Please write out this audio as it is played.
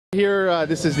Here,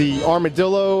 this is the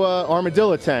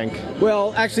armadillo tank.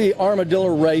 Well, actually, armadillo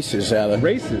races, Evan.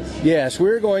 Races? Yes,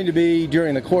 we're going to be,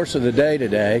 during the course of the day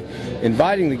today,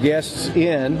 inviting the guests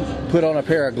in, put on a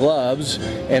pair of gloves,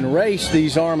 and race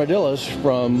these armadillos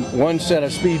from one set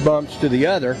of speed bumps to the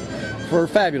other for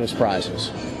fabulous prizes.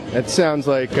 That sounds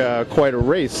like quite a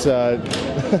race.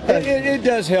 It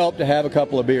does help to have a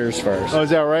couple of beers first. Oh,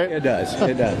 is that right? It does.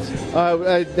 It does.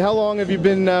 How long have you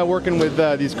been working with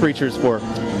these creatures for?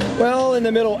 Well, in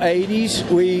the middle 80s,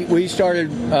 we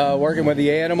started working with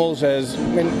the animals,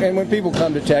 and when people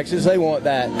come to Texas, they want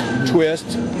that twist,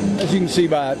 as you can see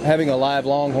by having a live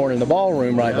longhorn in the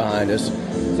ballroom right behind us.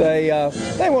 They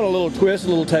want a little twist, a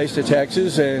little taste of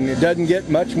Texas, and it doesn't get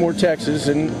much more Texas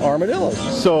than armadillos.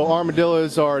 So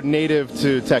armadillos are native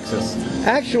to Texas?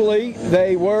 Actually,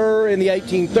 they were in the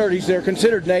 1830s. They're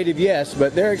considered native, yes,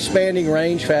 but they're expanding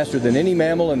range faster than any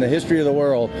mammal in the history of the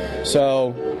world.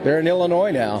 So they're in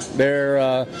Illinois now. They're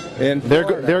in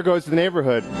Florida. There goes the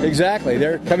neighborhood. Exactly.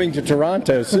 They're coming to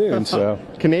Toronto soon. So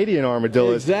Canadian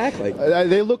armadillos. Exactly.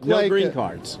 They look no like green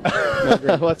cards. No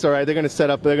green. Well, that's all right. They're going to set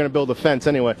up. They're going to build a fence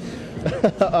anyway.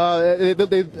 I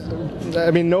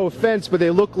mean, no offense, but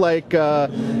they look like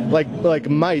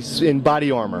mice in body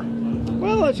armor.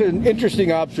 Well, that's an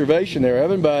interesting observation there,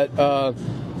 Evan. But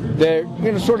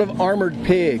they're sort of armored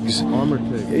pigs. Armored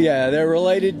pigs. Yeah, they're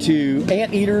related to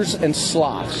anteaters and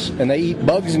sloths, and they eat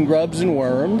bugs and grubs and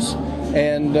worms,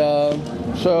 and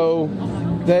so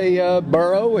they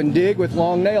burrow and dig with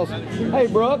long nails. Hey,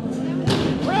 Brooke,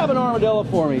 grab an armadillo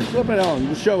for me. Flip it on.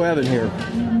 We'll show Evan here.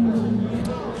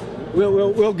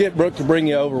 We'll get Brooke to bring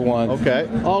you over one. Okay.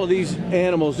 All of these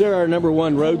animals, they're our #1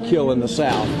 roadkill in the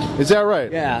South. Is that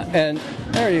right? Yeah, and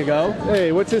there you go.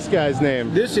 Hey, what's this guy's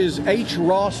name? This is H.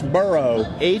 Ross Burrow.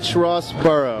 H. Ross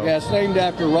Burrow. Yeah, it's named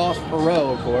after Ross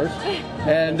Perot, of course.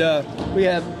 And we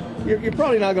have. You're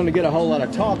probably not going to get a whole lot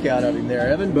of talk out of him there,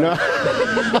 Evan. But,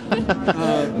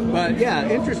 but yeah,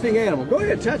 interesting animal. Go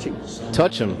ahead, touch him.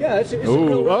 Touch him? Yeah, it's a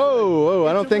real, oh,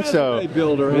 I don't think so.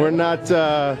 Builder, we're not. He's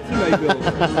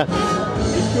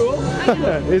cool.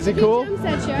 Is he cool?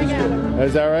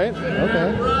 Is that right?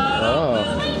 Okay.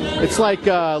 Oh, it's like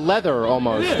leather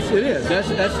almost. It is.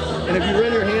 That's. And if you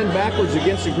run your hand backwards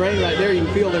against the grain right there, you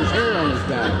can feel there's hair on his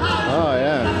back. Oh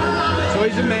yeah. So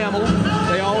he's a mammal.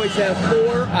 They always have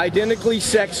 4 identically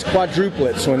sexed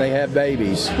quadruplets when they have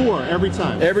babies. 4 every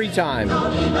time? Every time.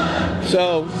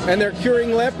 So, and they're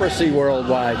curing leprosy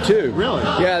worldwide too. Really?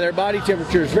 Yeah, their body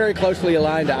temperature is very closely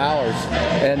aligned to ours,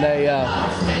 and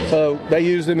so they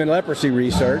use them in leprosy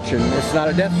research, and it's not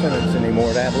a death sentence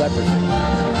anymore to have leprosy.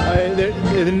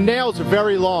 The nails are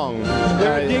very long.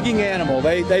 They're a digging animal.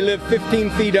 They live 15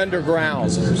 feet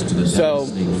underground. So,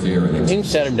 you can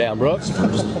set him down, Brooks.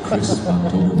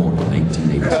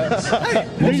 Hey,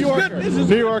 New Yorker.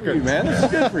 New Yorker. Man, this is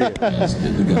good for you.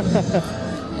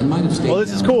 Well,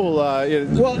 this is cool.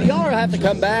 Well, y'all have to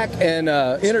come back and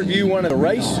interview one of the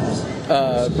race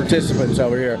participants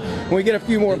over here. When we get a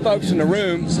few more folks in the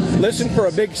room, listen for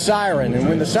a big siren, and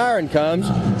when the siren comes,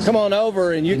 come on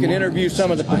over and you can interview some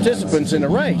of the participants in the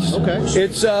race. Okay.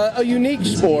 It's a unique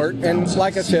sport, and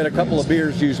like I said, a couple of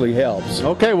beers usually helps.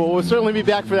 Okay, well, we'll certainly be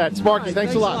back for that. Sparky,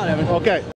 thanks a lot. Evan. Okay.